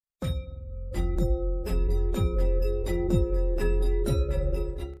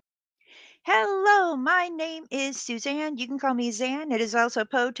is Suzanne. You can call me Zan. It is also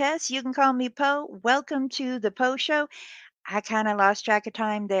Poe Tess. You can call me Poe. Welcome to the Poe Show. I kind of lost track of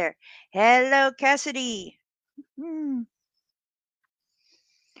time there. Hello, Cassidy. Hmm.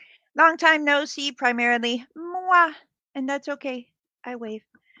 Long time no see, primarily. Mwah. And that's okay. I wave.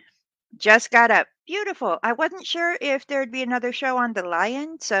 Just got up. Beautiful. I wasn't sure if there'd be another show on the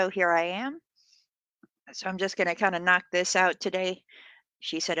Lion, so here I am. So I'm just going to kind of knock this out today,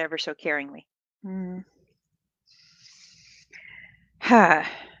 she said ever so caringly. Hmm.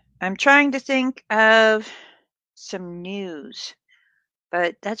 I'm trying to think of some news,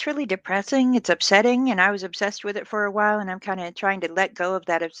 but that's really depressing. It's upsetting, and I was obsessed with it for a while, and I'm kind of trying to let go of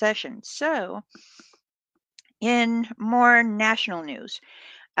that obsession. So, in more national news,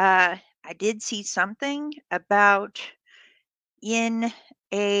 I did see something about in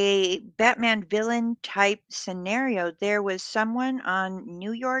a Batman villain type scenario, there was someone on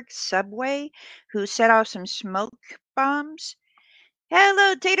New York subway who set off some smoke bombs.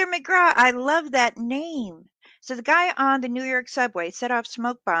 Hello, Tater McGraw. I love that name. So the guy on the New York subway set off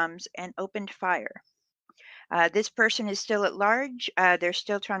smoke bombs and opened fire. This person is still at large. They're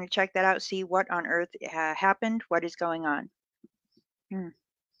still trying to check that out, see what on earth happened, what is going on. Hmm.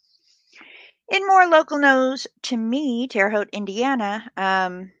 In more local news to me, Terre Haute, Indiana,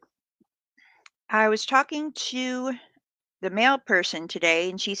 I was talking to the mail person today,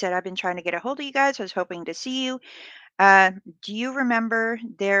 and she said, I've been trying to get a hold of you guys. I was hoping to see you. Uh, do you remember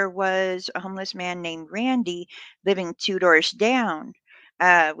there was a homeless man named Randy living 2 doors down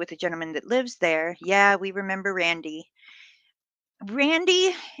with a gentleman that lives there? Yeah, we remember Randy.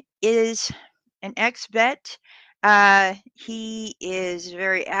 Randy is an ex-vet. He is a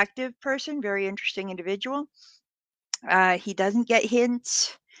very active person, very interesting individual. He doesn't get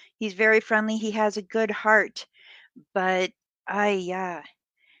hints. He's very friendly. He has a good heart. But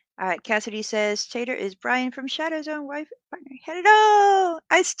Cassidy says, Tater is Brian from Shadow Zone, wife partner. Hello!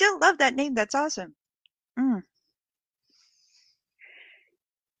 I still love that name. That's awesome. Mm.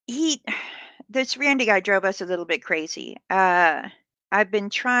 He, this Randy guy drove us a little bit crazy. I've been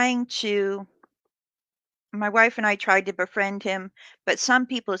trying to, my wife and I tried to befriend him, but some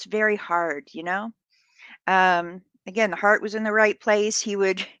people it's very hard, you know? Again, the heart was in the right place. He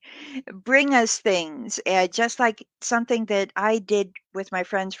would bring us things, just like something that I did with my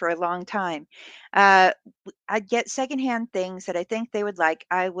friends for a long time. Uh, I'd get secondhand things that I think they would like.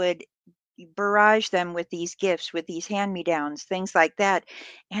 I would barrage them with these gifts, with these hand-me-downs, things like that.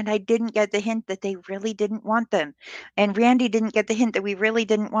 And I didn't get the hint that they really didn't want them. And Randy didn't get the hint that we really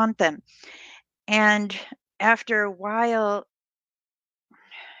didn't want them. And after a while,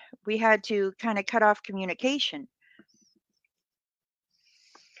 we had to kind of cut off communication.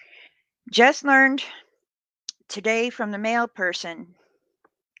 Just learned today from the mail person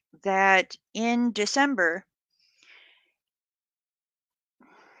that in December,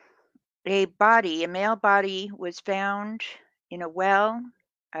 a male body was found in a well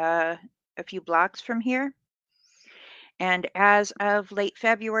a few blocks from here. And as of late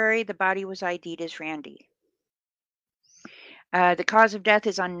February, the body was ID'd as Randy. The cause of death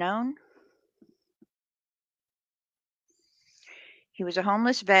is unknown. He was a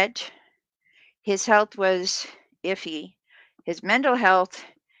homeless vet. His health was iffy. His mental health,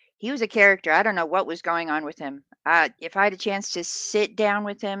 he was a character. I don't know what was going on with him. If I had a chance to sit down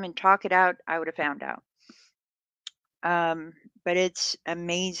with him and talk it out, I would have found out. But it's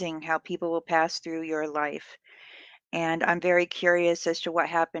amazing how people will pass through your life. And I'm very curious as to what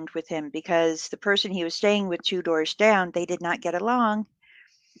happened with him because the person he was staying with 2 doors down, they did not get along.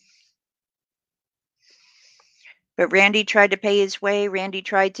 But Randy tried to pay his way. Randy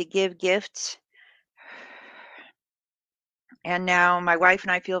tried to give gifts. And now my wife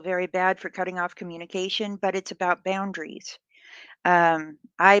and I feel very bad for cutting off communication, but it's about boundaries.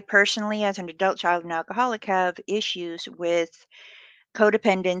 I personally, as an adult child and alcoholic, have issues with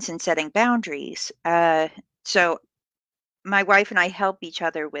codependence and setting boundaries. So my wife and I help each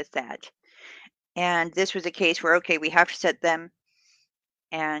other with that. And this was a case where, okay, we have to set them.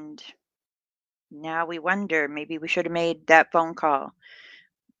 And now we wonder, maybe we should have made that phone call.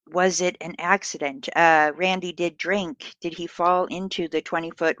 Was it an accident? Randy did drink. Did he fall into the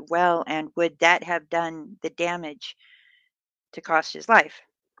 20-foot well? And would that have done the damage to cost his life?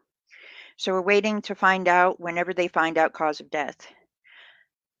 So we're waiting to find out whenever they find out cause of death.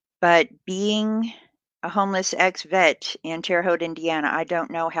 But being a homeless ex-vet in Terre Haute, Indiana, I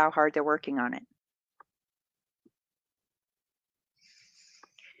don't know how hard they're working on it.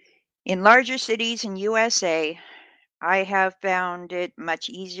 In larger cities in USA, I have found it much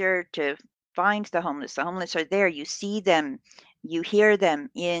easier to find the homeless. The homeless are there. You see them. You hear them.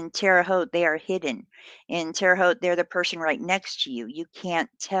 In Terre Haute, they are hidden. In Terre Haute, they're the person right next to you. You can't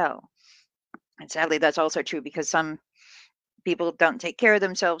tell. And sadly, that's also true because some people don't take care of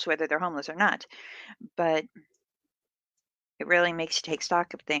themselves, whether they're homeless or not. But it really makes you take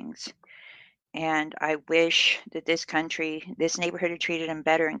stock of things. And I wish that this country, this neighborhood had treated him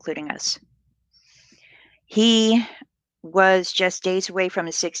better, including us. He was just days away from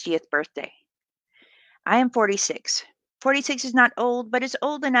his 60th birthday. I am 46. 46 is not old, but it's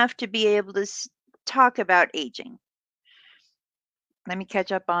old enough to be able to talk about aging. Let me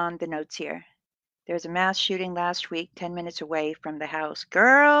catch up on the notes here. There was a mass shooting last week, 10 minutes away from the house.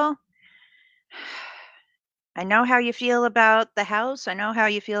 Girl, I know how you feel about the house. I know how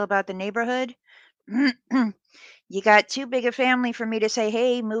you feel about the neighborhood. You got too big a family for me to say,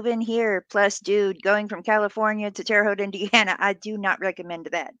 hey, move in here. Plus, dude, going from California to Terre Haute, Indiana, I do not recommend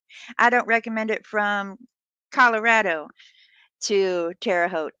that. I don't recommend it from Colorado to Terre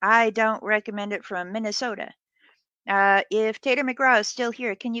Haute. I don't recommend it from Minnesota. If Tater McGraw is still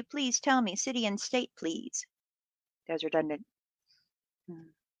here, can you please tell me city and state, please? That was redundant.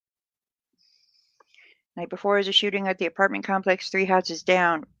 Night before is a shooting at the apartment complex 3 houses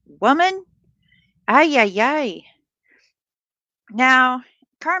down. Woman? Ay, ay, ay. Now,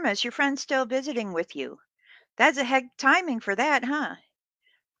 Karma, is your friend still visiting with you? That's a heck timing for that, huh?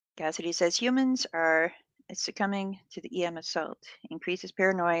 Cassidy says humans are succumbing to the EM assault. Increases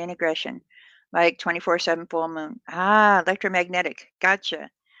paranoia and aggression, like 24/7 full moon. Ah, electromagnetic. Gotcha.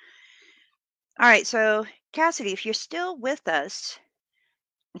 All right, so Cassidy, if you're still with us,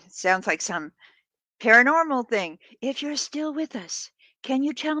 it sounds like some paranormal thing. If you're still with us, can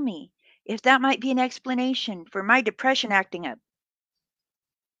you tell me if that might be an explanation for my depression acting up?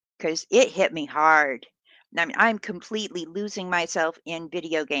 Because it hit me hard. I mean, I'm completely losing myself in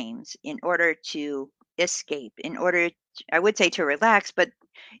video games in order to escape, in order, I would say to relax, but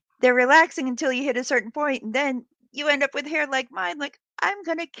they're relaxing until you hit a certain point, and then you end up with hair like mine. Like, I'm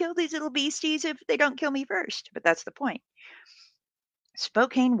going to kill these little beasties if they don't kill me first. But that's the point.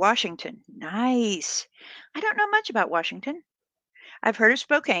 Spokane, Washington. Nice. I don't know much about Washington. I've heard of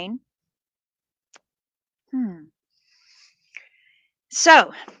Spokane.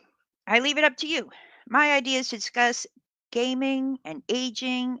 So, I leave it up to you. My idea is to discuss gaming and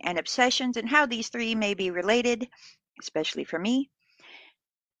aging and obsessions and how these three may be related, especially for me.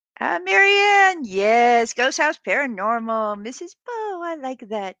 Marianne, yes, Ghost House Paranormal. Mrs. Poe, I like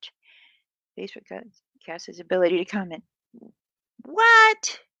that. Facebook casts his ability to comment.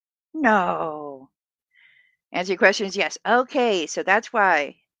 What? No. Answer your question is yes. Okay, so that's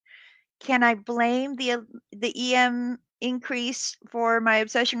why. Can I blame the EM increase for my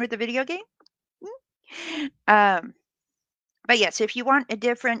obsession with the video game? But yes, if you want a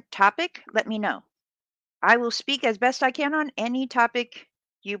different topic, let me know. I will speak as best I can on any topic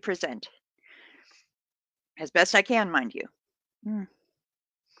you present. As best I can, mind you.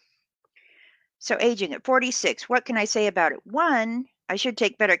 So aging at 46, what can I say about it? One, I should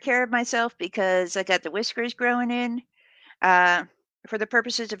take better care of myself because I got the whiskers growing in. For the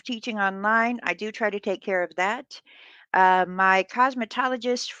purposes of teaching online, I do try to take care of that. My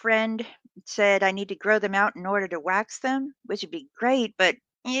cosmetologist friend said I need to grow them out in order to wax them, which would be great, but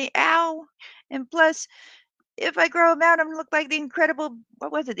ow. And plus, if I grow them out, I'm going to look like the incredible,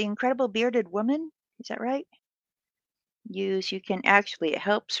 what was it? The incredible bearded woman? Is that right? Use, you can actually, it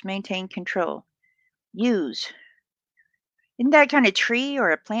helps maintain control. Use. Isn't that kind of tree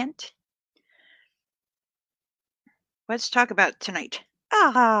or a plant? Let's talk about tonight.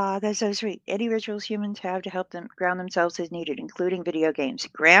 Ah, that's so sweet. Any rituals humans have to help them ground themselves as needed, including video games.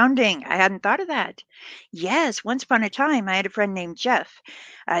 Grounding. I hadn't thought of that. Yes, once upon a time, I had a friend named Jeff.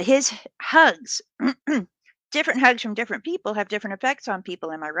 His hugs, different hugs from different people have different effects on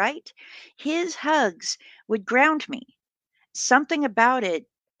people. Am I right? His hugs would ground me. Something about it,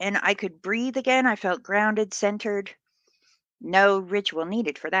 and I could breathe again. I felt grounded, centered. No ritual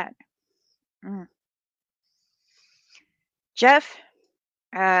needed for that. Jeff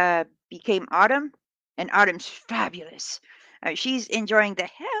became Autumn, and Autumn's fabulous. She's enjoying the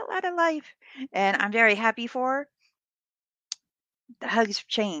hell out of life, and I'm very happy for her. The hugs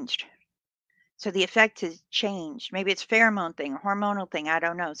changed. So the effect has changed. Maybe it's a pheromone thing, a hormonal thing. I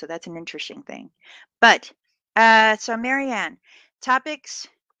don't know. So that's an interesting thing. But so Marianne, topics,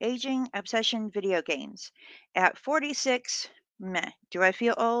 aging, obsession, video games. At 46, meh. Do I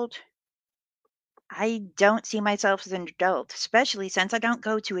feel old? I don't see myself as an adult, especially since I don't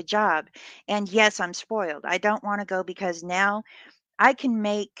go to a job. And yes, I'm spoiled. I don't want to go because now I can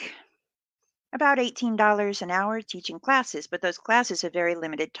make About $18 an hour teaching classes, but those classes have very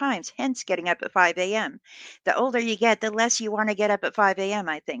limited times, hence getting up at 5 a.m. The older you get, the less you want to get up at 5 a.m.,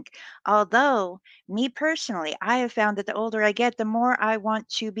 I think. Although, me personally, I have found that the older I get, the more I want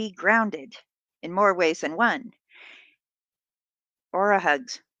to be grounded in more ways than one. Aura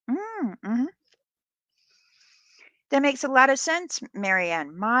hugs. Mm-hmm. That makes a lot of sense,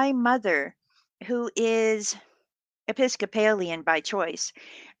 Marianne. My mother, who is Episcopalian by choice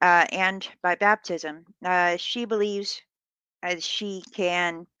and by baptism, she believes she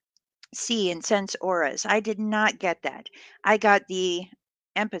can see and sense auras. I did not get that. I got the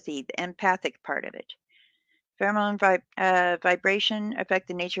empathy, the empathic part of it. Pheromone vibration affect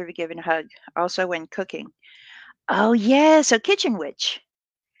the nature of a given hug, also when cooking. Oh, yeah. So, kitchen witch,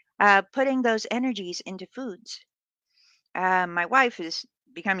 putting those energies into foods. My wife is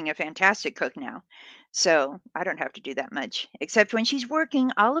becoming a fantastic cook now. So, I don't have to do that much, except when she's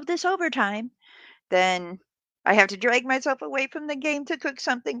working all of this overtime. Then I have to drag myself away from the game to cook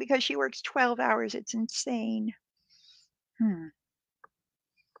something because she works 12 hours. It's insane. Hmm.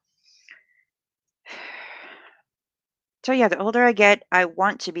 So, yeah, the older I get, I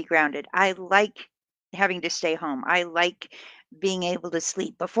want to be grounded. I like having to stay home. I like being able to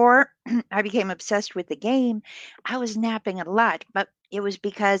sleep. Before I became obsessed with the game, I was napping a lot, but it was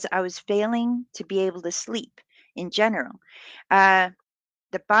because I was failing to be able to sleep in general. Uh,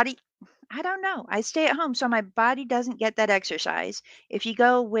 the body, I don't know. I stay at home, so my body doesn't get that exercise. If you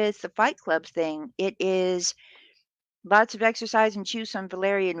go with the Fight Club thing, it is lots of exercise and chew some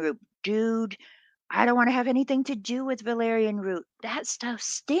valerian root. Dude, I don't want to have anything to do with valerian root. That stuff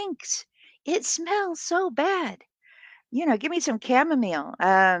stinks. It smells so bad. Give me some chamomile,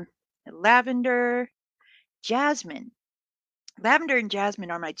 lavender, jasmine. Lavender and jasmine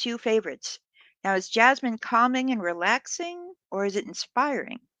are my two favorites. Now, is jasmine calming and relaxing, or is it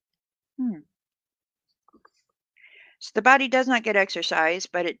inspiring? Hmm. So the body does not get exercise,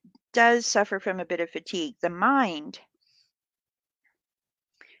 but it does suffer from a bit of fatigue. The mind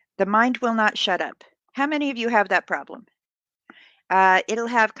will not shut up. How many of you have that problem? It'll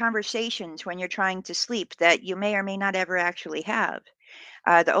have conversations when you're trying to sleep that you may or may not ever actually have.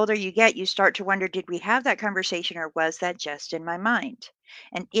 The older you get, you start to wonder, did we have that conversation or was that just in my mind?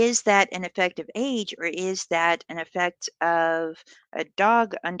 And is that an effect of age or is that an effect of a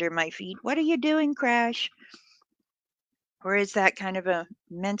dog under my feet? What are you doing, Crash? Or is that kind of a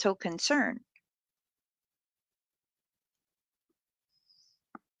mental concern?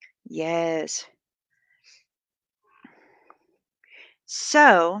 Yes.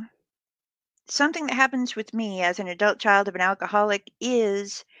 So, something that happens with me as an adult child of an alcoholic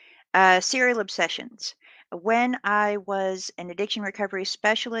is serial obsessions. When I was an addiction recovery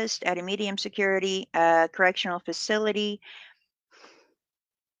specialist at a medium security correctional facility,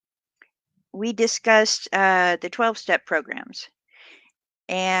 we discussed the 12-step programs.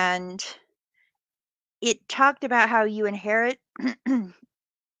 And it talked about how you inherit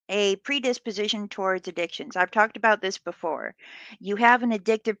a predisposition towards addictions. I've talked about this before. You have an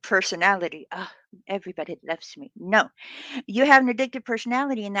addictive personality. Oh, everybody loves me. No, you have an addictive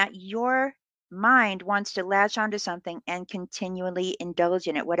personality in that your mind wants to latch onto something and continually indulge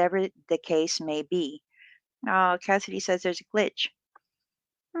in it, whatever the case may be. Oh, Cassidy says there's a glitch.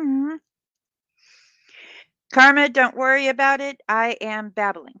 Hmm. Karma, don't worry about it. I am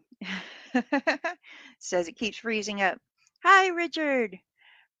babbling. Says it keeps freezing up. Hi, Richard.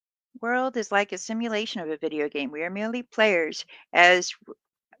 World is like a simulation of a video game. We are merely players as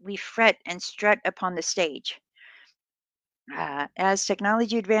we fret and strut upon the stage. As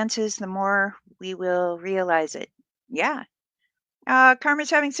technology advances, the more we will realize it. Yeah. Karma's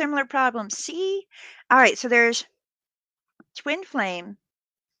having similar problems. See? All right, so there's twin flame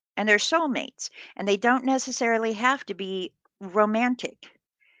and there's soulmates, and they don't necessarily have to be romantic.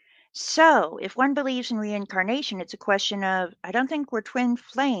 So, if one believes in reincarnation, it's a question of I don't think we're twin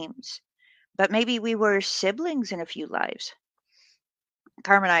flames, but maybe we were siblings in a few lives.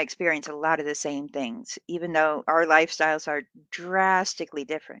 Carmen and I experience a lot of the same things, even though our lifestyles are drastically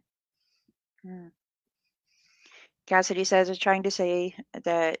different. Hmm. Cassidy says is trying to say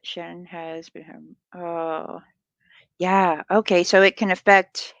that Shannon has been. Oh, yeah. Okay, so it can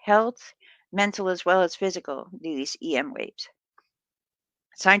affect health, mental as well as physical, these EM waves.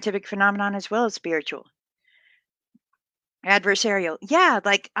 Scientific phenomenon as well as spiritual. Adversarial. Yeah,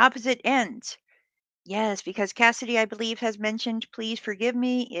 like opposite ends. Yes, because Cassidy, I believe, has mentioned, please forgive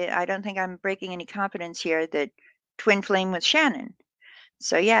me. I don't think I'm breaking any confidence here that twin flame with Shannon.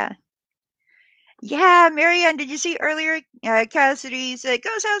 So, yeah. Yeah, Marianne, did you see earlier Cassidy's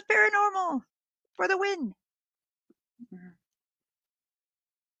Ghost House Paranormal for the win? Mhm.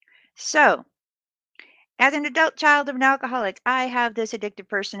 So, As an adult child of an alcoholic, I have this addictive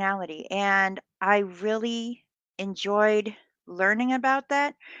personality, and I really enjoyed learning about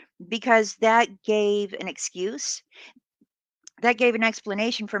that because that gave an excuse, that gave an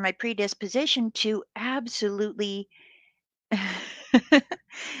explanation for my predisposition to absolutely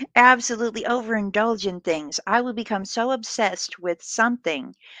absolutely overindulge in things. I will become so obsessed with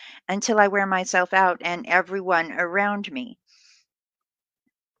something until I wear myself out and everyone around me.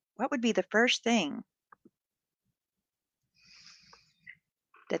 What would be the first thing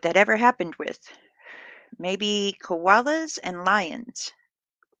that ever happened with? Maybe koalas and lions.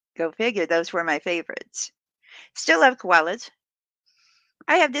 Go figure, those were my favorites. Still love koalas.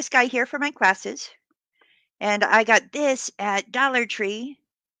 I have this guy here for my classes, and I got this at Dollar Tree.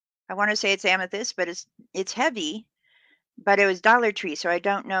 I want to say it's amethyst, but it's heavy, but it was Dollar Tree, so I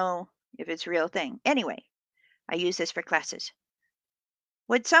don't know if it's a real thing. Anyway, I use this for classes.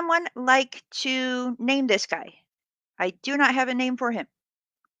 Would someone like to name this guy? I do not have a name for him.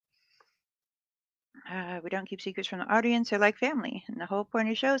 We don't keep secrets from the audience. They're like family. And the whole point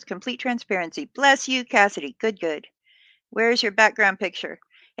of the show is complete transparency. Bless you, Cassidy. Good, good. Where's your background picture?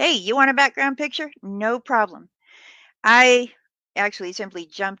 Hey, you want a background picture? No problem. I actually simply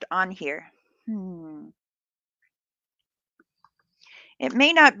jumped on here. It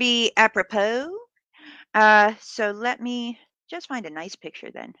may not be apropos. So let me just find a nice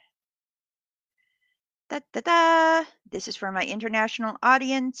picture then. Da, da, da. This is for my international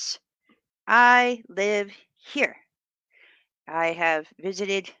audience. I live here. I have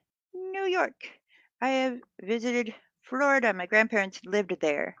visited New York. I have visited Florida. My grandparents lived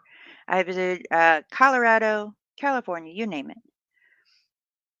there. I visited Colorado, California, you name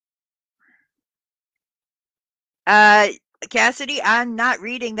it. Cassidy, I'm not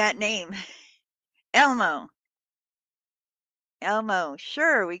reading that name. Elmo. Elmo.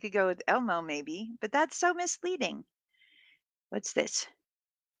 Sure, we could go with Elmo maybe, but that's so misleading. What's this?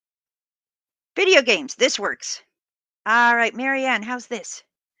 Video games. This works. All right, Marianne, how's this?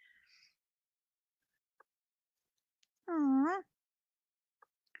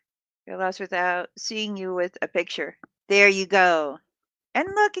 You're lost without seeing you with a picture. There you go. And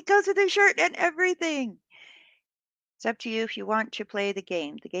look, it goes with the shirt and everything. It's up to you if you want to play the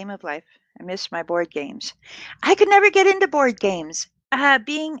game of life. I miss my board games. I could never get into board games.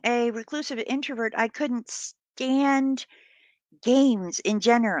 Being a reclusive introvert, I couldn't stand games in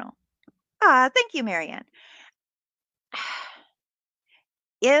general. Thank you, Marianne.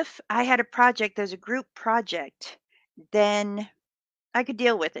 If I had a project, there's a group project, then I could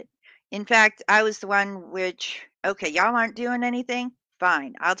deal with it. In fact, I was the one which, okay, y'all aren't doing anything?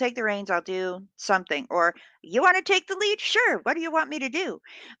 Fine. I'll take the reins. I'll do something. Or you want to take the lead? Sure. What do you want me to do?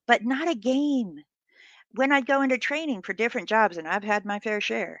 But not a game. When I'd go into training for different jobs, and I've had my fair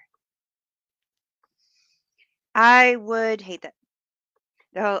share, I would hate that.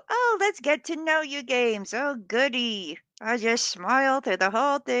 Oh, let's get to know you games. Oh, goody. I just smiled through the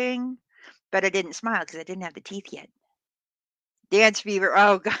whole thing. But I didn't smile because I didn't have the teeth yet. Dance fever.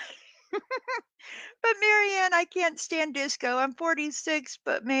 Oh, God. But Marianne, I can't stand disco. I'm 46,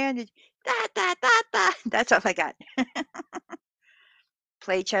 but man, da, da, da, da. That's all I got.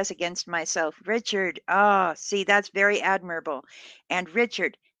 Play chess against myself. Richard. Oh, see, that's very admirable. And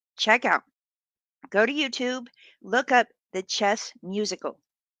Richard, check out. Go to YouTube, look up the chess musical.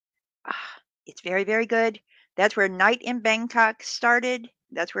 It's very, very good. That's where Night in Bangkok started.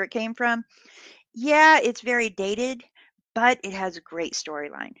 That's where it came from. Yeah, it's very dated, but it has a great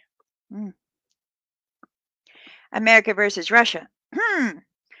storyline. America versus Russia.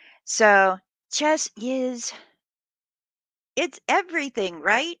 So chess it's everything,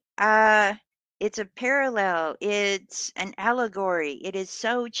 right? It's a parallel. It's an allegory. It is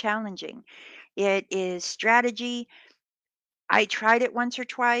so challenging. It is strategy. I tried it once or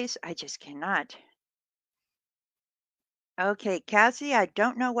twice. I just cannot. Okay, Cassie, I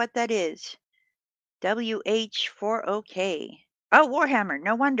don't know what that is. WH40K. Oh, Warhammer.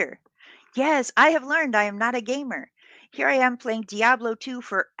 No wonder. Yes, I have learned I am not a gamer. Here I am playing Diablo 2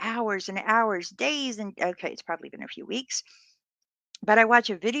 for hours and hours, days, and okay, it's probably been a few weeks. But I watch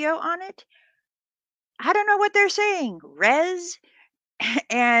a video on it. I don't know what they're saying. Res?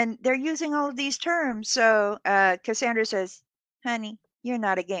 And they're using all of these terms. So Cassandra says, honey, you're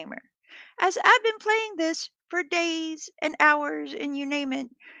not a gamer. As I've been playing this for days and hours and you name it.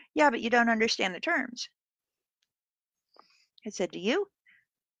 Yeah, but you don't understand the terms. I said, do you?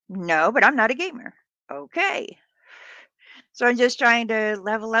 No, but I'm not a gamer. Okay. So I'm just trying to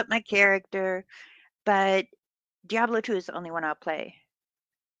level up my character. But Diablo 2 is the only one I'll play.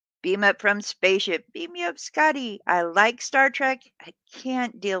 Beam up from spaceship. Beam me up, Scotty. I like Star Trek. I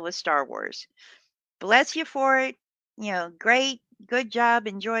can't deal with Star Wars. Bless you for it. Great, good job,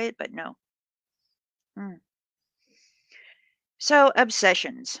 enjoy it, but no. Mm. So,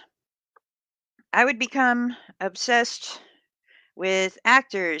 obsessions. I would become obsessed with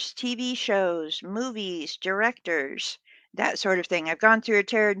actors, TV shows, movies, directors, that sort of thing. I've gone through a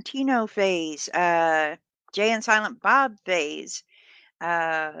Tarantino phase, Jay and Silent Bob phase,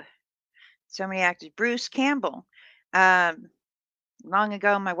 uh, so many actors. Bruce Campbell. Um, Long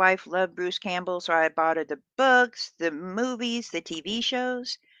ago, my wife loved Bruce Campbell, so I bought her the books, the movies, the TV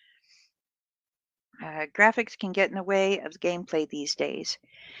shows. Graphics can get in the way of gameplay these days.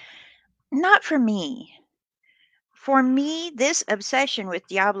 Not for me. For me, this obsession with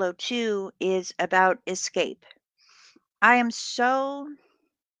Diablo 2 is about escape. I am so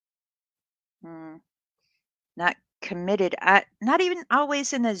mm, not committed, not even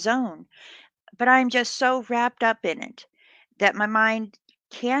always in the zone, but I'm just so wrapped up in it that my mind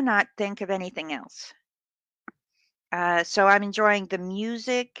cannot think of anything else. So I'm enjoying the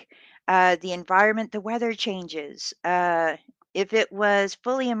music, the environment, the weather changes. If it was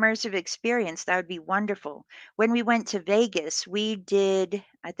fully immersive experience, that would be wonderful. When we went to Vegas, we did,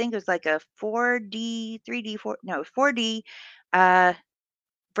 I think it was like a 4D, 3D, 4, no, 4D uh,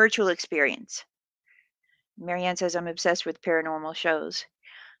 virtual experience. Marianne says I'm obsessed with paranormal shows.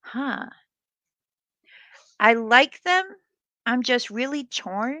 Huh. I like them. I'm just really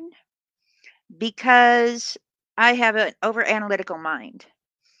torn because I have an over analytical mind.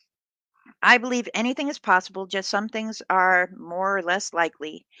 I believe anything is possible, just some things are more or less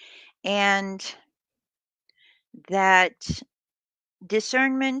likely, and that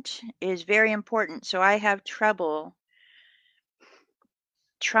discernment is very important. So I have trouble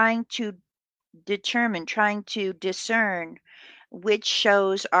trying to trying to discern which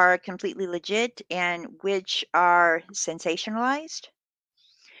shows are completely legit and which are sensationalized.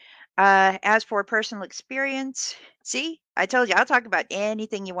 As for personal experience, see, I told you I'll talk about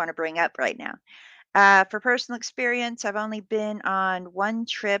anything you want to bring up right now. For personal experience, I've only been on one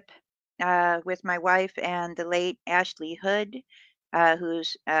trip with my wife and the late Ashley Hood,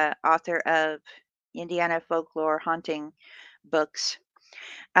 who's author of Indiana folklore haunting books.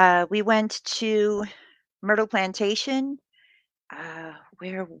 We went to Myrtle Plantation.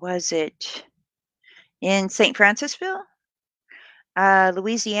 Where was it? In St. Francisville,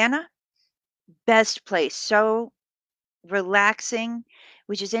 Louisiana. Best place. So relaxing,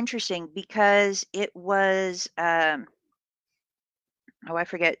 which is interesting because it was oh, I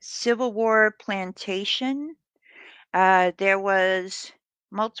forget, Civil War plantation. There was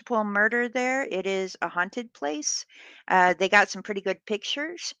multiple murder there. It is a haunted place. They got some pretty good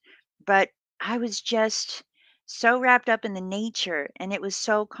pictures, but I was just so wrapped up in the nature and it was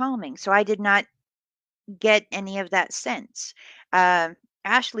so calming. So I did not get any of that sense. Um,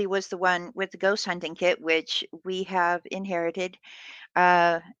 Ashley was the one with the ghost hunting kit, which we have inherited.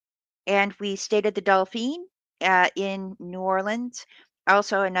 Uh, and we stayed at the Dolphin in New Orleans,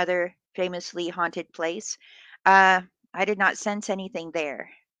 also another famously haunted place. I did not sense anything there.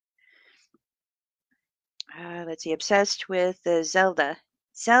 Let's see, obsessed with Zelda.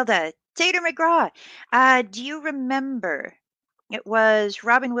 Zelda, Tater McGraw. Do you remember? It was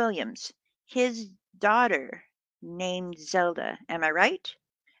Robin Williams, his daughter named Zelda. Am I right?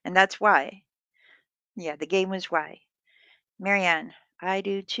 And that's why. Yeah, the game was why. Marianne, I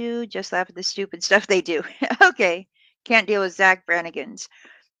do too. Just laugh at the stupid stuff they do. Okay. Can't deal with Zach Brannigan's.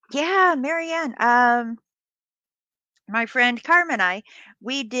 Yeah, Marianne. My friend Carmen and I,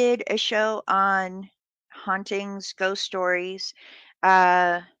 we did a show on hauntings, ghost stories,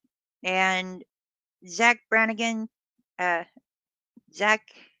 uh, and Zach Brannigan, uh, Zach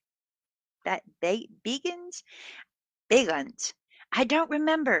that Begans, Biguns. I don't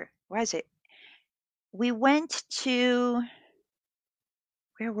remember. Was it? We went to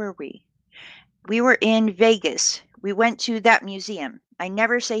where were we? We were in Vegas. We went to that museum. I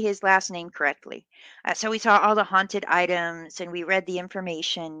never say his last name correctly. So we saw all the haunted items and we read the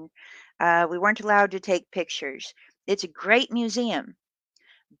information. We weren't allowed to take pictures. It's a great museum.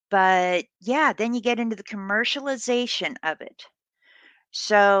 But yeah, then you get into the commercialization of it.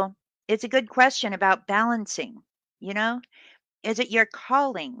 So it's a good question about balancing. You know, is it your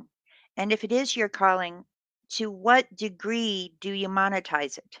calling? And if it is your calling, to what degree do you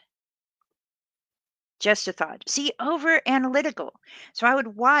monetize it? Just a thought. See, over analytical. So I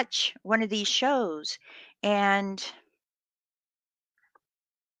would watch one of these shows and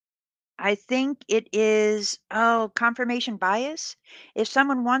I think it is, oh, confirmation bias. If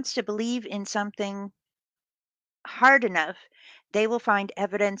someone wants to believe in something hard enough, they will find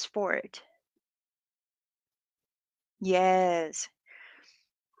evidence for it. Yes.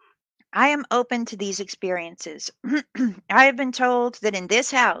 I am open to these experiences. I have been told that in this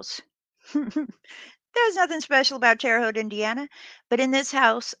house, there's nothing special about Terre Haute, Indiana, but in this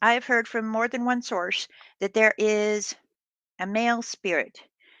house, I have heard from more than one source that there is a male spirit,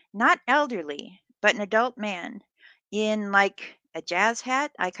 not elderly, but an adult man in like a jazz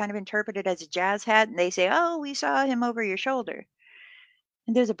hat. I kind of interpret it as a jazz hat, and they say, "Oh, we saw him over your shoulder."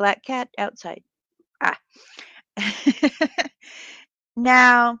 And there's a black cat outside. Ah.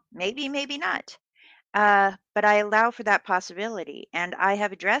 Now, maybe, maybe not. But I allow for that possibility, and I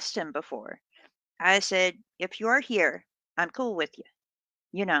have addressed him before. I said, if you're here, I'm cool with you.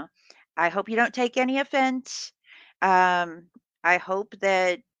 You know, I hope you don't take any offense. Um, I hope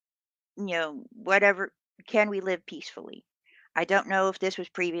that, whatever, can we live peacefully? I don't know if this was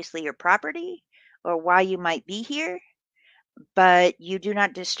previously your property or why you might be here, but you do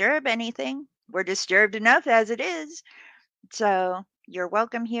not disturb anything. We're disturbed enough as it is. So you're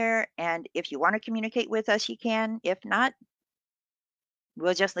welcome here. And if you want to communicate with us, you can. If not,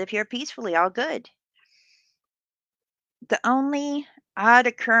 we'll just live here peacefully, all good. The only odd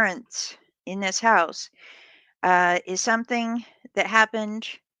occurrence in this house is something that happened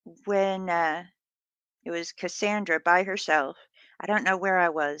when it was Cassandra by herself. I don't know where I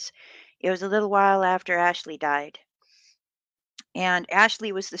was. It was a little while after Ashley died. And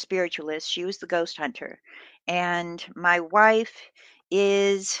Ashley was the spiritualist, she was the ghost hunter. And my wife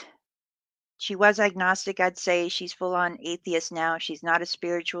is she was agnostic, I'd say. She's full on atheist now. She's not a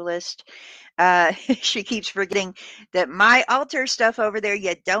spiritualist. She keeps forgetting that my altar stuff over there,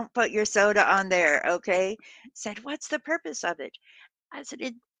 you don't put your soda on there, okay? Said, what's the purpose of it? I said,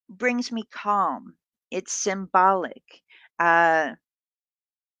 it brings me calm. It's symbolic. Uh,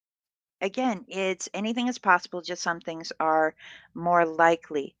 Again, it's anything is possible, just some things are more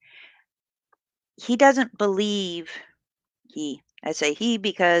likely. He doesn't believe I say he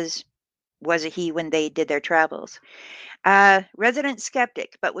because was a he when they did their travels. Resident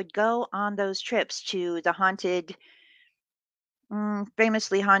skeptic, but would go on those trips to the haunted,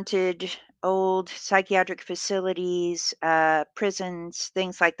 famously haunted old psychiatric facilities, prisons,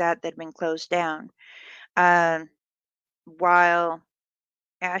 things like that that have been closed down. Um, while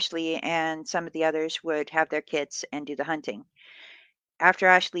Ashley and some of the others would have their kids and do the hunting. After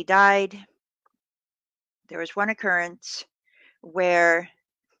Ashley died, there was one occurrence where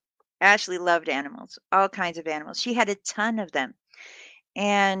Ashley loved animals, all kinds of animals. She had a ton of them.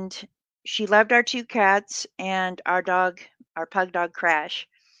 And she loved our two cats and our dog, our pug dog Crash.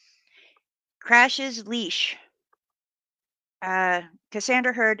 Crash's leash.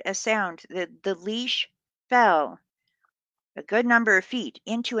 Cassandra heard a sound. The leash fell a good number of feet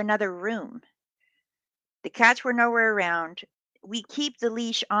into another room. The cats were nowhere around. We keep the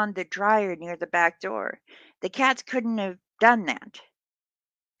leash on the dryer near the back door. The cats couldn't have done that.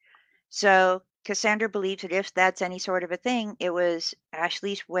 So Cassandra believes that if that's any sort of a thing, it was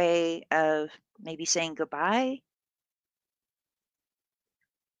Ashley's way of maybe saying goodbye.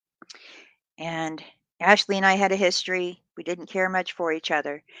 And Ashley and I had a history. We didn't care much for each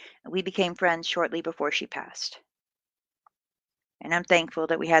other. We became friends shortly before she passed. And I'm thankful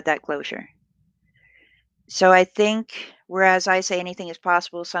that we had that closure. So I think, whereas I say anything is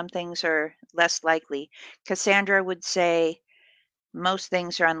possible, some things are less likely. Cassandra would say most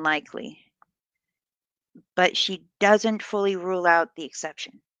things are unlikely, but she doesn't fully rule out the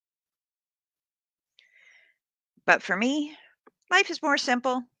exception. But for me, life is more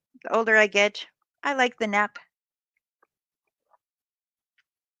simple. The older I get, I like the nap.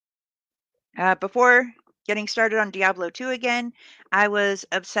 Before getting started on Diablo 2 again, I was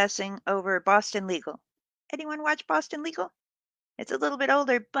obsessing over Boston Legal. Anyone watch Boston Legal? It's a little bit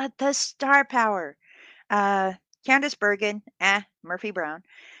older, but the star power. Candace Bergen, Murphy Brown.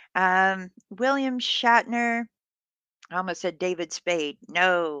 William Shatner, I almost said David Spade.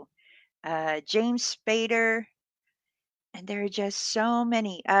 No. James Spader. And there are just so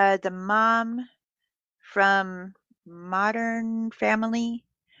many. The mom from Modern Family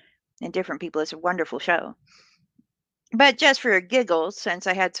and different people. It's a wonderful show. But just for giggles, since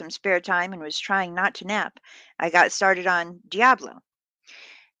I had some spare time and was trying not to nap, I got started on Diablo.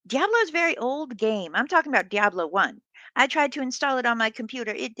 Diablo is a very old game. I'm talking about Diablo 1. I tried to install it on my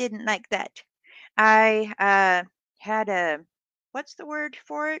computer. It didn't like that. I had a, what's the word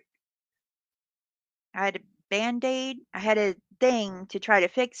for it? I had a band-aid. I had a thing to try to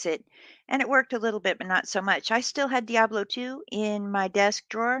fix it, and it worked a little bit, but not so much. I still had Diablo 2 in my desk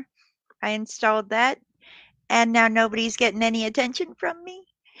drawer. I installed that, and now nobody's getting any attention from me,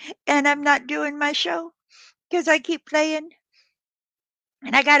 and I'm not doing my show because I keep playing.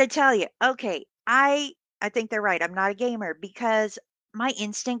 And I got to tell you, okay, I think they're right. I'm not a gamer because my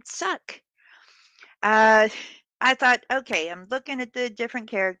instincts suck. Uh, I thought, okay, I'm looking at the different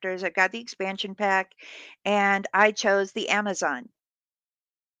characters. I got the expansion pack, and I chose the Amazon.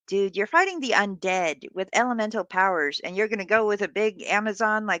 Dude, you're fighting the undead with elemental powers, and you're going to go with a big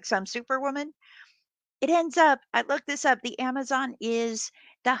Amazon like some superwoman? It ends up, I looked this up, the Amazon is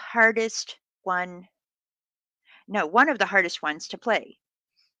the hardest one, no, one of the hardest ones to play.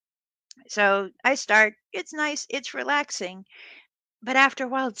 So I start, it's nice, it's relaxing. But after a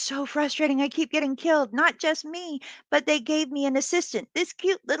while, it's so frustrating. I keep getting killed. Not just me, but they gave me an assistant. This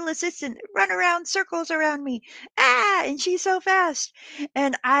cute little assistant run around circles around me. Ah, and she's so fast.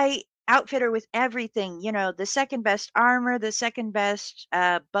 And I outfit her with everything, the second best armor, the second best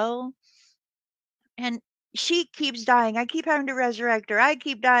bow. And she keeps dying. I keep having to resurrect her. I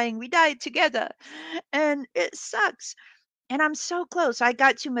keep dying. We die together. And it sucks. And I'm so close. I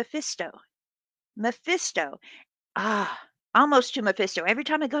got to Mephisto. Mephisto. Ah, almost to Mephisto. Every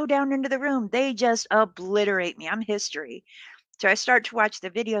time I go down into the room, they just obliterate me. I'm history. So I start to watch the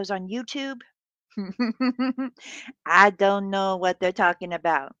videos on YouTube. I don't know what they're talking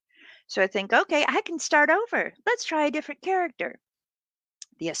about. So I think, okay, I can start over. Let's try a different character.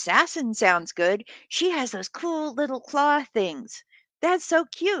 The assassin sounds good. She has those cool little claw things. That's so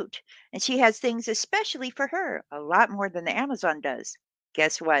cute. And she has things especially for her, a lot more than the Amazon does.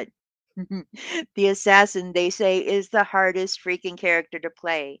 Guess what? The assassin, they say, is the hardest freaking character to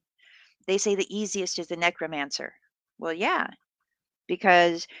play. They say the easiest is the necromancer. Well, yeah,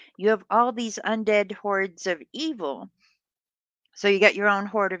 because you have all these undead hordes of evil. So you get your own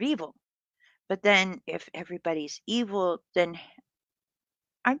horde of evil. But then if everybody's evil, then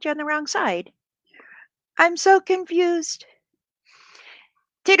aren't you on the wrong side? I'm so confused.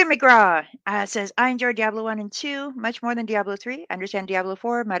 Tater McGraw says, I enjoy Diablo 1 and 2 much more than Diablo 3. I understand Diablo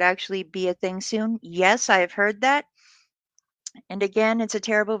 4 might actually be a thing soon. Yes, I have heard that. And again, it's a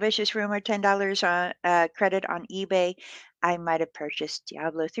terrible, vicious rumor. $10 credit on eBay. I might have purchased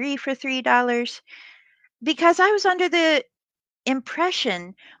Diablo 3 for $3 because I was under the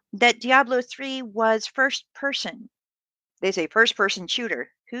impression that Diablo 3 was first person. They say first person shooter.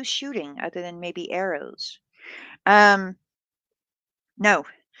 Who's shooting other than maybe arrows? Um, no.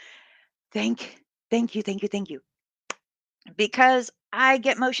 Thank you. Because I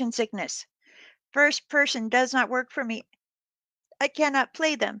get motion sickness. First person does not work for me. I cannot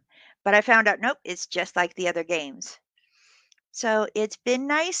play them. But I found out, nope, it's just like the other games. So it's been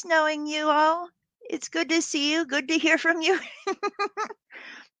nice knowing you all. It's good to see you, good to hear from you.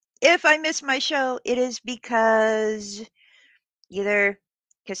 If I miss my show, it is because either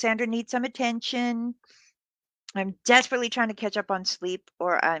Cassandra needs some attention, I'm desperately trying to catch up on sleep,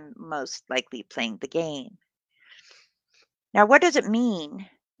 or I'm most likely playing the game. Now, what does it mean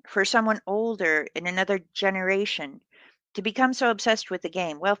for someone older in another generation to become so obsessed with the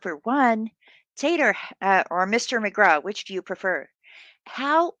game? Well, for one, Tater or Mr. McGraw, which do you prefer?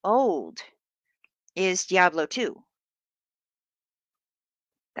 How old is Diablo 2?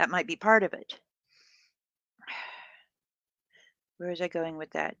 That might be part of it. Where was I going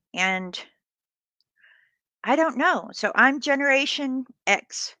with that? And I don't know. So I'm Generation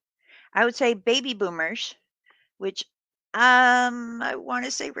X. I would say baby boomers, which I want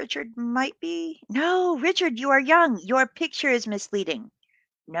to say Richard might be. No, Richard, you are young. Your picture is misleading.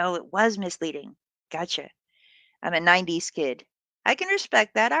 No, it was misleading. Gotcha. I'm a 90s kid. I can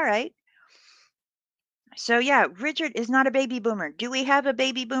respect that. All right. So, yeah, Richard is not a baby boomer. Do we have a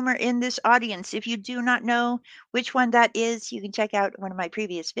baby boomer in this audience? If you do not know which one that is, you can check out one of my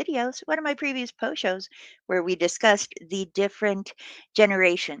previous videos, one of my previous Poe shows, where we discussed the different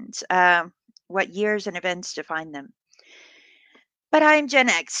generations, what years and events define them. But I am Gen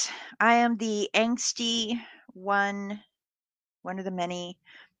X. I am the angsty one of the many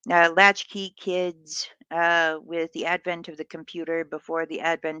latchkey kids with the advent of the computer before the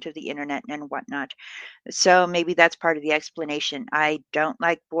advent of the internet and whatnot. So maybe that's part of the explanation. I don't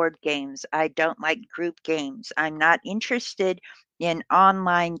like board games. I don't like group games. I'm not interested in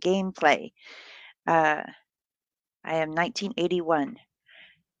online gameplay. Uh, I am 1981.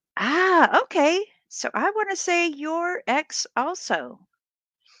 Ah, okay. So I want to say you're X also,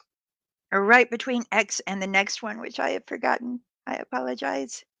 or right between X and the next one, which I have forgotten. I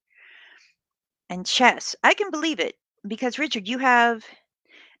apologize. And chess. I can believe it because, Richard, you have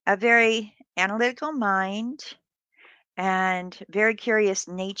a very analytical mind and very curious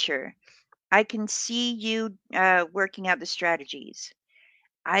nature. I can see you working out the strategies.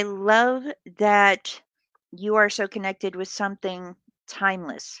 I love that you are so connected with something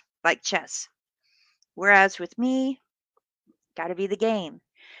timeless like chess. Whereas with me, got to be the game.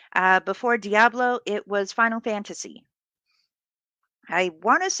 Before Diablo, it was Final Fantasy. I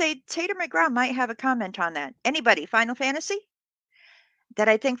want to say Tater McGraw might have a comment on that. Anybody? Final Fantasy? That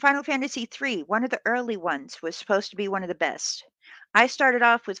I think Final Fantasy 3, one of the early ones, was supposed to be one of the best. I started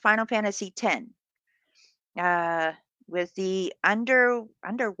off with Final Fantasy 10, uh, with the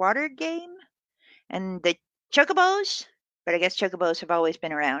underwater game and the chocobos. But I guess chocobos have always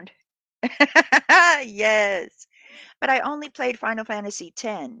been around. Yes, but I only played Final Fantasy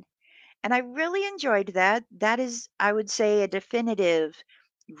 10, and I really enjoyed that. That is, I would say, a definitive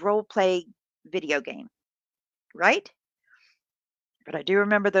role play video game, right? But I do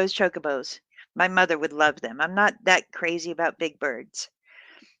remember those chocobos. My mother would love them. I'm not that crazy about big birds.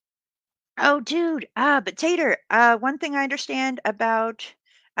 Oh, dude. But Tater, one thing I understand about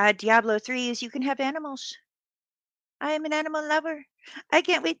Diablo 3 is you can have animals. I am an animal lover. I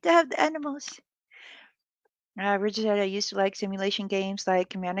can't wait to have the animals. Richard said, I used to like simulation games like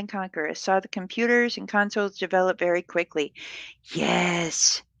Command and Conquer. I saw the computers and consoles develop very quickly.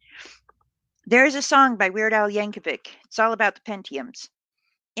 Yes. There is a song by Weird Al Yankovic. It's all about the Pentiums.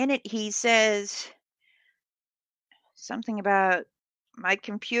 In it, he says something about my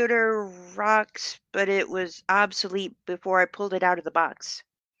computer rocks, but it was obsolete before I pulled it out of the box.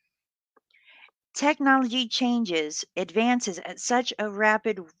 Technology changes, advances at such a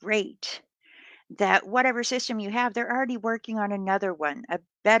rapid rate that whatever system you have, they're already working on another one, a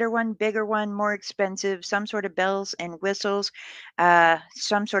better one, bigger one, more expensive, some sort of bells and whistles,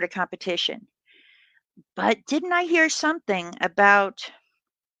 some sort of competition. But didn't I hear something about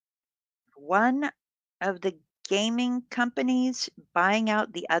one of the gaming companies buying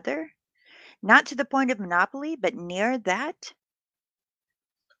out the other? Not to the point of monopoly, but near that?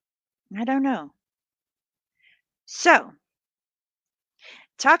 I don't know. So,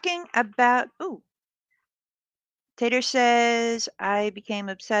 talking about, ooh, Tater says, I became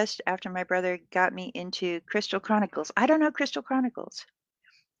obsessed after my brother got me into Crystal Chronicles. I don't know Crystal Chronicles.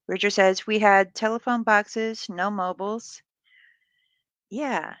 Richard says, we had telephone boxes, no mobiles.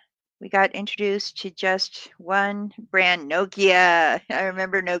 Yeah, we got introduced to just one brand, Nokia. I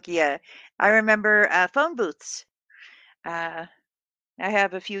remember Nokia. I remember phone booths. Uh, I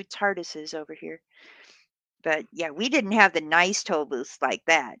have a few TARDISes over here. But yeah, we didn't have the nice toll booths like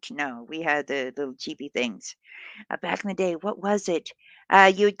that. No, we had the little cheapy things. Back in the day, what was it?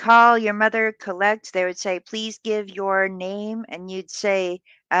 You'd call your mother, collect. They would say, please give your name. And you'd say,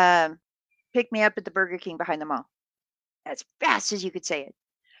 um, pick me up at the Burger King behind the mall. As fast as you could say it.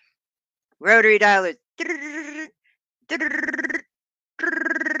 Rotary dialers.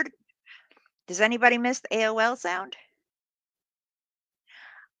 Does anybody miss the AOL sound?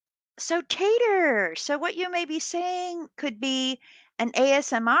 So, Tater, so what you may be saying could be an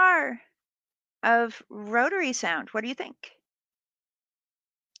ASMR of rotary sound. What do you think?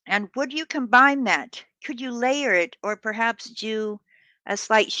 And would you combine that? Could you layer it or perhaps do a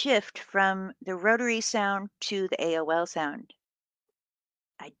slight shift from the rotary sound to the AOL sound?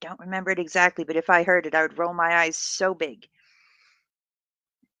 I don't remember it exactly, but if I heard it, I would roll my eyes so big.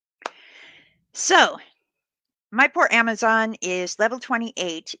 So, my poor Amazon is level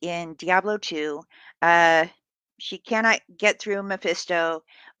 28 in Diablo 2. She cannot get through Mephisto.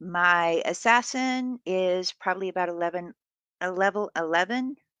 My assassin is probably about a level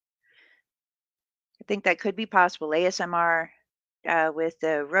 11. I think that could be possible. ASMR with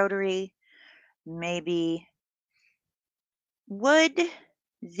the rotary, maybe. Would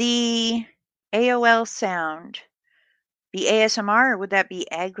the AOL sound be ASMR or would that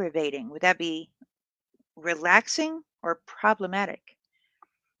be aggravating? Would that be relaxing or problematic?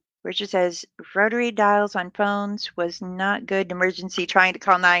 Richard says rotary dials on phones was not good. Emergency trying to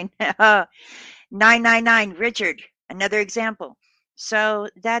call 999. Richard, another example. So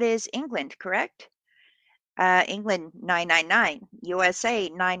that is England, correct? England 999, USA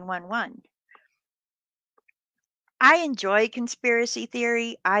 911. I enjoy conspiracy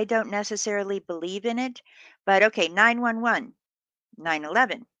theory. I don't necessarily believe in it, but okay, 911,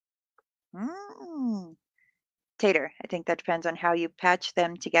 911. Tater, I think that depends on how you patch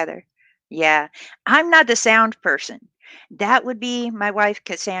them together. Yeah, I'm not the sound person. That would be my wife,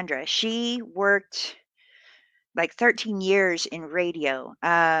 Cassandra. She worked like 13 years in radio.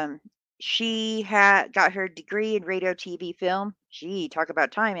 She had got her degree in radio, TV, film. Gee, talk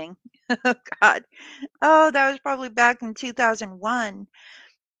about timing. Oh God. Oh, that was probably back in 2001.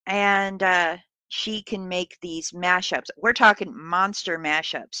 And she can make these mashups. We're talking monster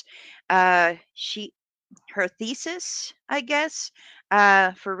mashups. She her thesis, I guess,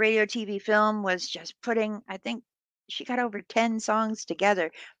 for radio, TV, film was just putting, I think she got over 10 songs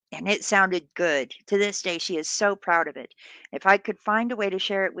together and it sounded good. To this day, she is so proud of it. If I could find a way to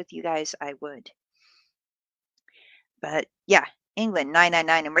share it with you guys, I would. But yeah, England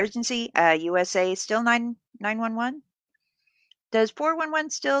 999 emergency. USA still 911. Does 411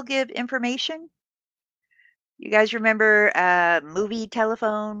 still give information? You guys remember movie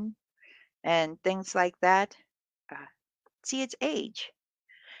telephone and things like that? Uh, See, it's age.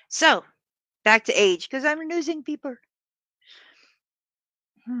 So back to age because I'm losing people.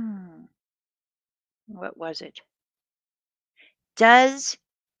 What was it? Does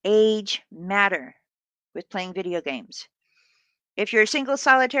age matter with playing video games? If you're a single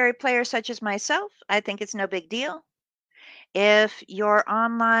solitary player such as myself, I think it's no big deal. If you're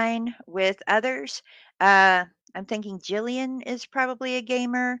online with others, I'm thinking Jillian is probably a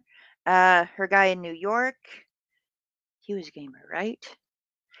gamer. Her guy in New York, he was a gamer, right?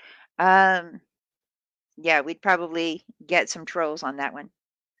 Um, yeah, we'd probably get some trolls on that one.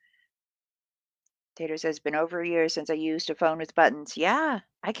 Tater says, been over a year since I used a phone with buttons. Yeah,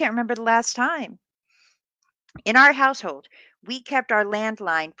 I can't remember the last time. In our household, we kept our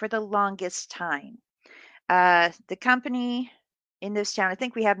landline for the longest time. The company in this town, I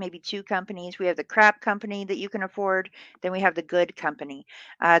think we have maybe two companies. We have the crap company that you can afford, then we have the good company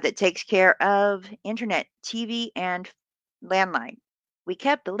that takes care of internet, TV, and landline. We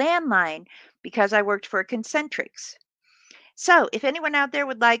kept the landline because I worked for Concentrics. So, if anyone out there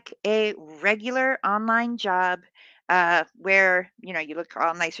would like a regular online job where you look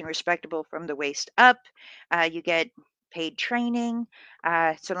all nice and respectable from the waist up, you get paid training,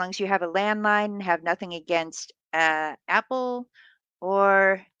 so long as you have a landline and have nothing against Apple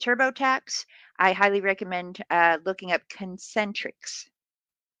or TurboTax, I highly recommend looking up Concentrics.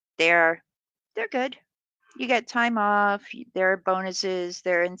 They're they're good. You get time off. There are bonuses.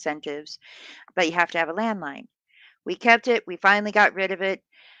 There are incentives, but you have to have a landline. We kept it. We finally got rid of it.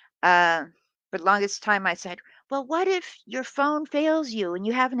 For the longest time, I said, well, what if your phone fails you and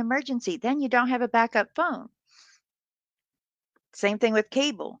you have an emergency? Then you don't have a backup phone. Same thing with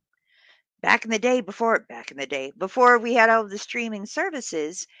cable. Before we had all of the streaming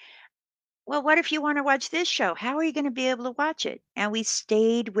services, well, what if you want to watch this show? How are you going to be able to watch it? And we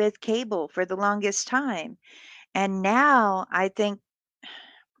stayed with cable for the longest time. And now I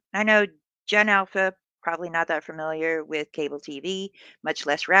know Gen Alpha, probably not that familiar with cable TV, much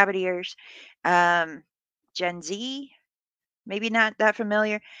less rabbit ears. Gen Z, maybe not that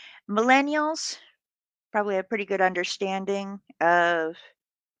familiar. Millennials probably have pretty good understanding of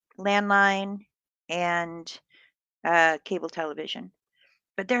landline and cable television.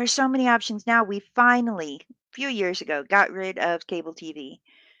 But there are so many options now. We finally, a few years ago, got rid of cable TV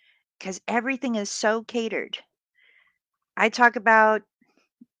because everything is so catered. I talk about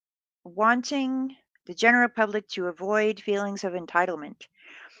wanting the general public to avoid feelings of entitlement.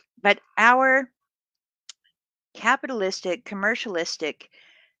 But our capitalistic, commercialistic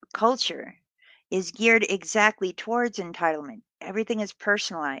culture is geared exactly towards entitlement. Everything is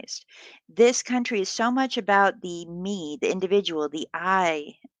personalized. This country is so much about the me, the individual, the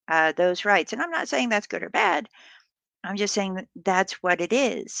I, those rights. And I'm not saying that's good or bad. I'm just saying that that's what it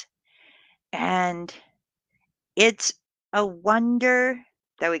is. And it's a wonder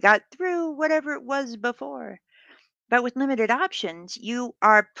that we got through whatever it was before. But with limited options, you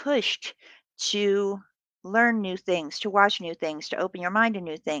are pushed to learn new things, to watch new things, to open your mind to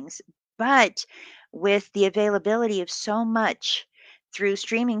new things. But with the availability of so much through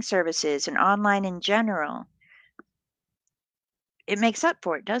streaming services and online in general, it makes up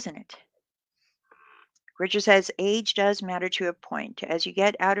for it, doesn't it? Richard says age does matter to a point as you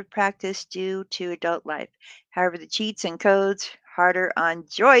get out of practice due to adult life. However, the cheats and codes harder on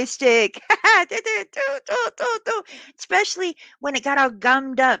joystick. Especially when it got all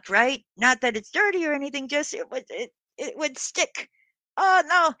gummed up, right? Not that it's dirty or anything, just it would stick. Oh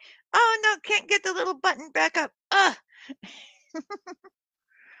no. Oh no, can't get the little button back up. Ugh.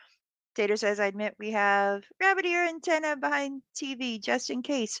 Tater says, I admit we have rabbit ear antenna behind TV just in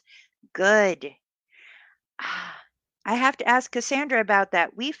case. Good. I have to ask Cassandra about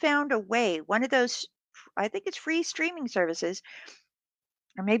that. We found a way, one of those, I think it's free streaming services,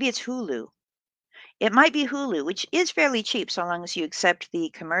 or maybe it's Hulu. It might be Hulu, which is fairly cheap so long as you accept the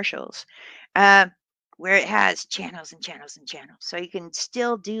commercials, where it has channels and channels and channels. So you can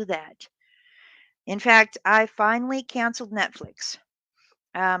still do that. In fact, I finally canceled Netflix.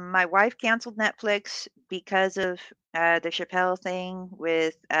 My wife canceled Netflix because of the Chappelle thing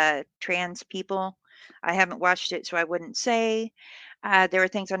with trans people. I haven't watched it, so I wouldn't say. There were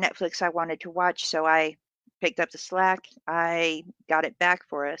things on Netflix I wanted to watch, so I picked up the slack. I got it back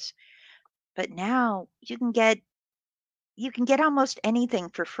for us. But now you can get almost anything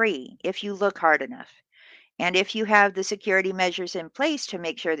for free if you look hard enough. And if you have the security measures in place to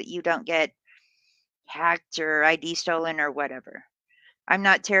make sure that you don't get hacked or ID stolen or whatever. I'm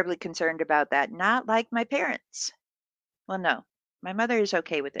not terribly concerned about that. Not like my parents. Well, no. My mother is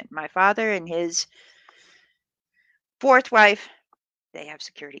okay with it. My father and his fourth wife, they have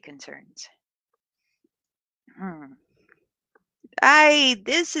security concerns. Hmm.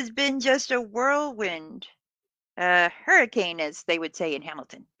 This has been just a whirlwind. Hurricane, as they would say in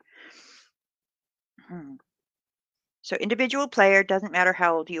Hamilton. Hmm. So individual player doesn't matter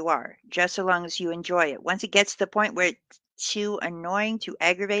how old you are, just so long as you enjoy it. Once it gets to the point where it's too annoying, too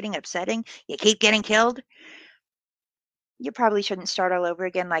aggravating, upsetting, you keep getting killed, you probably shouldn't start all over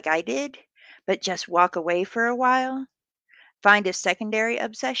again like I did, but just walk away for a while, find a secondary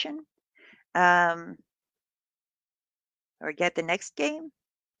obsession, um, or get the next game.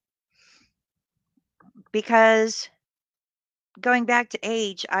 Because going back to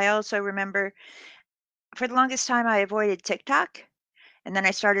age, I also remember for the longest time I avoided TikTok, and then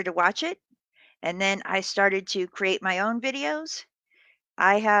I started to watch it, and then I started to create my own videos.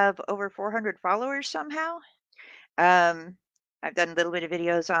 I have over 400 followers somehow. Um, I've done a little bit of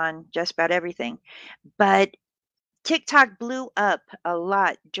videos on just about everything, but TikTok blew up a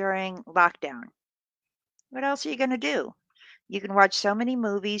lot during lockdown. What else are you going to do? You can watch so many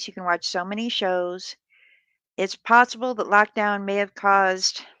movies, you can watch so many shows. It's possible that lockdown may have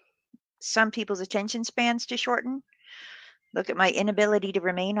caused some people's attention spans to shorten. Look at my inability to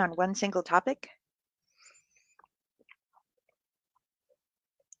remain on one single topic.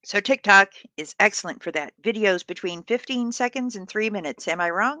 So TikTok is excellent for that. Videos between 15 seconds and 3 minutes. Am I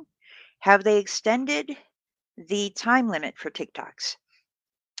wrong? Have they extended the time limit for TikToks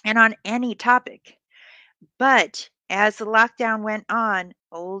and on any topic? But as the lockdown went on,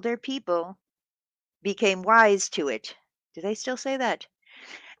 older people became wise to it. Do they still say that?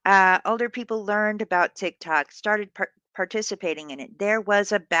 Older people learned about TikTok, started participating in it. There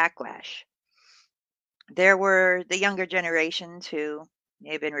was a backlash. There were the younger generations who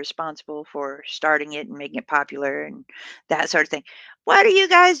may have been responsible for starting it and making it popular and that sort of thing. What are you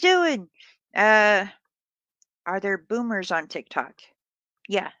guys doing? Uh, are there boomers on TikTok?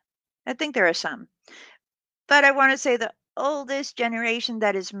 Yeah, I think there are some. But I want to say the oldest generation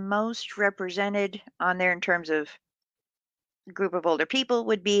that is most represented on there in terms of group of older people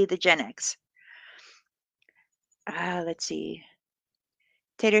would be the Gen X. Let's see.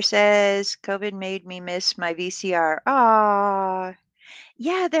 Tater says COVID made me miss my VCR. Ah,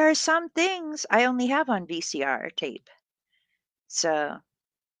 yeah, there are some things I only have on VCR tape. So,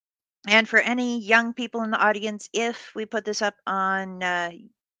 and for any young people in the audience, if we put this up on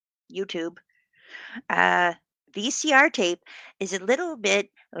YouTube, uh, VCR tape is a little bit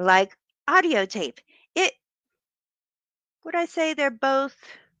like audio tape. It would I say they're both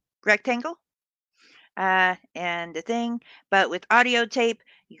rectangle and the thing, but with audio tape,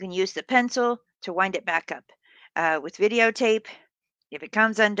 you can use the pencil to wind it back up. With videotape, if it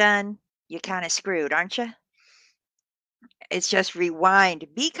comes undone, you're kind of screwed, aren't you? It's just rewind.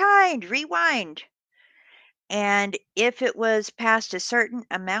 Be kind, rewind. And if it was past a certain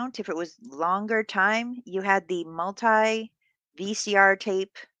amount, if it was longer time, you had the multi VCR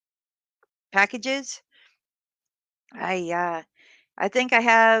tape packages. I think I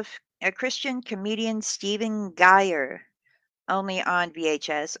have a Christian comedian Stephen Geyer only on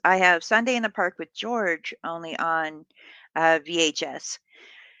VHS. I have Sunday in the Park with George only on VHS.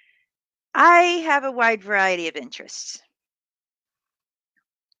 I have a wide variety of interests.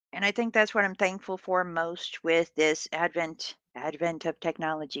 And I think that's what I'm thankful for most with this advent of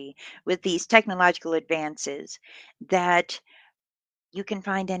technology, with these technological advances that you can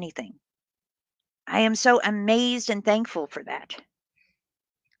find anything. I am so amazed and thankful for that.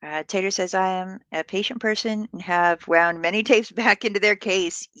 Tater says, I am a patient person and have wound many tapes back into their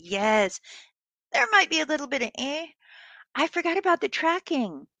case. Yes, there might be a little bit of I forgot about the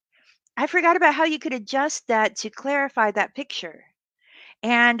tracking. I forgot about how you could adjust that to clarify that picture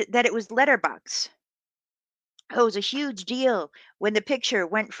and that it was letterbox. Oh, it was a huge deal when the picture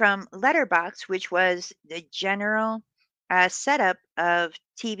went from letterbox, which was the general setup of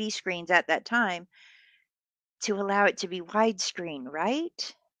TV screens at that time, to allow it to be widescreen,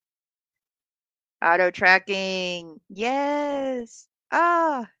 right? Auto tracking. Yes.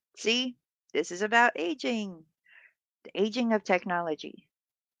 See, this is about aging, the aging of technology.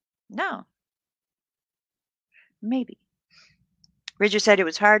 No, maybe. Richard said it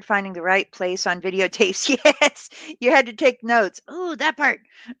was hard finding the right place on videotapes. Yes, you had to take notes. Oh, that part.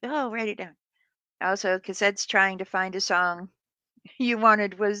 Oh, write it down. Also, cassettes trying to find a song you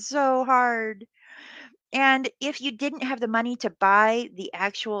wanted was so hard. And if you didn't have the money to buy the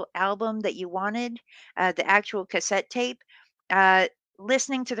actual album that you wanted, the actual cassette tape, uh,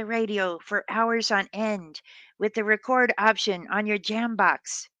 listening to the radio for hours on end with the record option on your jam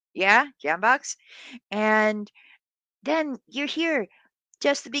box. Yeah, jam box. And then you hear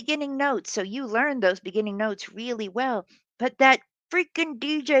just the beginning notes. So you learn those beginning notes really well. But that freaking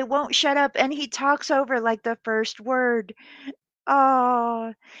DJ won't shut up and he talks over like the first word.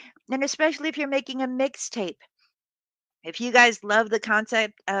 Oh, and especially if you're making a mixtape. If you guys love the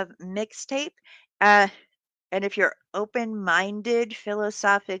concept of mixtape, uh, and if you're open minded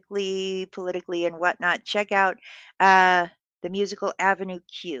philosophically, politically, and whatnot, check out uh, the musical Avenue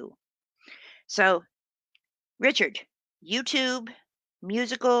Q. So, Richard, YouTube,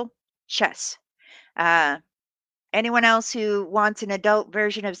 musical, chess. Uh, Anyone else who wants an adult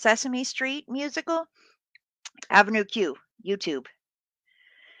version of Sesame Street musical? Avenue Q, YouTube.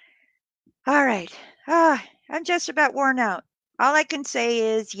 All right. I'm just about worn out. All I can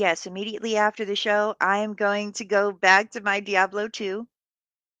say is yes, immediately after the show, I am going to go back to my Diablo 2.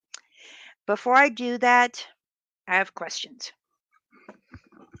 Before I do that, I have questions.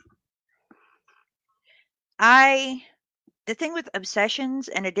 The thing with obsessions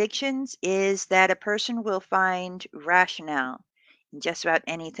and addictions is that a person will find rationale in just about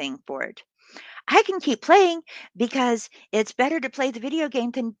anything for it. I can keep playing because it's better to play the video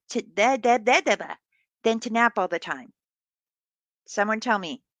game than to nap all the time. Someone tell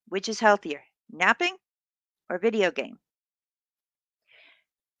me, which is healthier, napping or video game?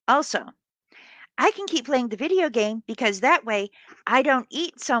 Also, I can keep playing the video game because that way I don't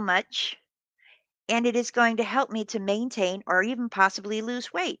eat so much and it is going to help me to maintain or even possibly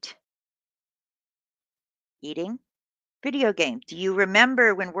lose weight. Eating, video game. Do you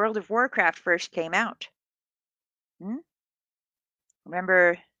remember when World of Warcraft first came out? Hmm?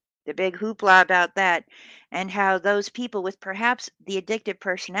 Remember the big hoopla about that and how those people with perhaps the addictive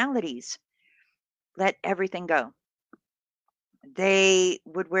personalities let everything go. They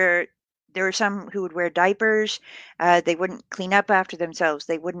would wear, there were some who would wear diapers. They wouldn't clean up after themselves.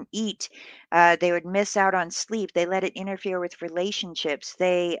 They wouldn't eat. They would miss out on sleep. They let it interfere with relationships.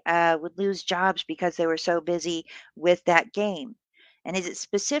 They would lose jobs because they were so busy with that game. And is it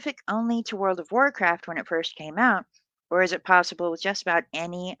specific only to World of Warcraft when it first came out? Or is it possible with just about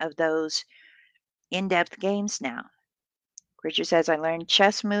any of those in depth games now? Richard says, I learned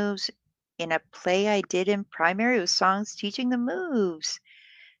chess moves in a play I did in primary with songs teaching the moves.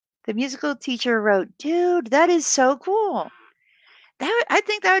 The musical teacher wrote, dude, that is so cool. I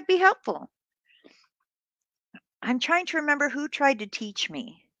think that would be helpful. I'm trying to remember who tried to teach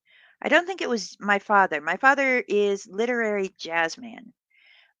me. I don't think it was my father. My father is literary jazz man.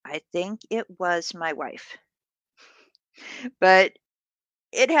 I think it was my wife. But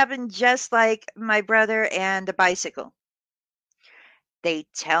it happened just like my brother and the bicycle. They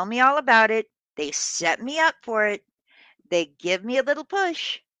tell me all about it. They set me up for it. They give me a little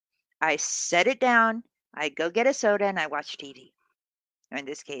push. I set it down. I go get a soda and I watch TV. Or in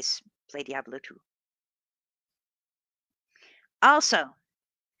this case, play Diablo 2. Also,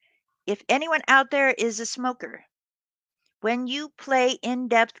 if anyone out there is a smoker, when you play in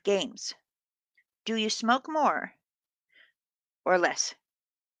depth games, do you smoke more or less?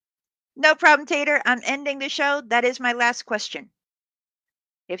 No problem, Tater. I'm ending the show. That is my last question.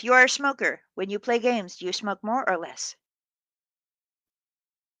 If you are a smoker, when you play games, do you smoke more or less?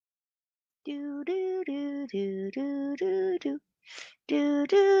 Do do do do do do do do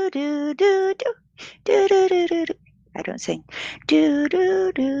do do do do do do do do. I don't sing. Do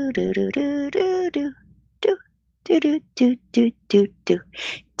do do do do do do do do do do do do do do.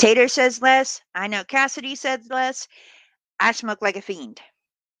 Tater says less. I know Cassidy says less. I smoke like a fiend.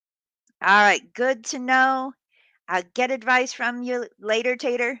 All right, good to know. I'll get advice from you later,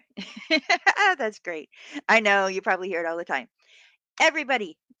 Tater. That's great. I know you probably hear it all the time.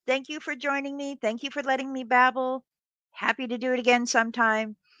 Everybody, thank you for joining me. Thank you for letting me babble. Happy to do it again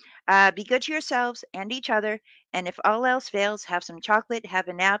sometime. Be good to yourselves and each other. And if all else fails, have some chocolate, have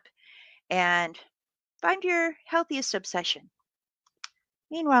a nap, and find your healthiest obsession.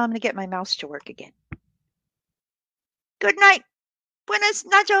 Meanwhile, I'm going to get my mouse to work again. Good night. Buenas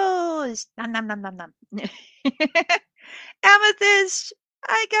nachos. Nom nom nom nom nom. Amethyst,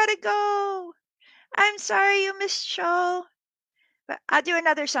 I gotta go. I'm sorry you missed show, but I'll do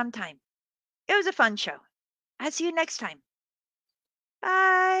another sometime. It was a fun show. I'll see you next time.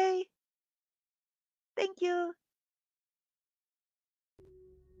 Bye. Thank you.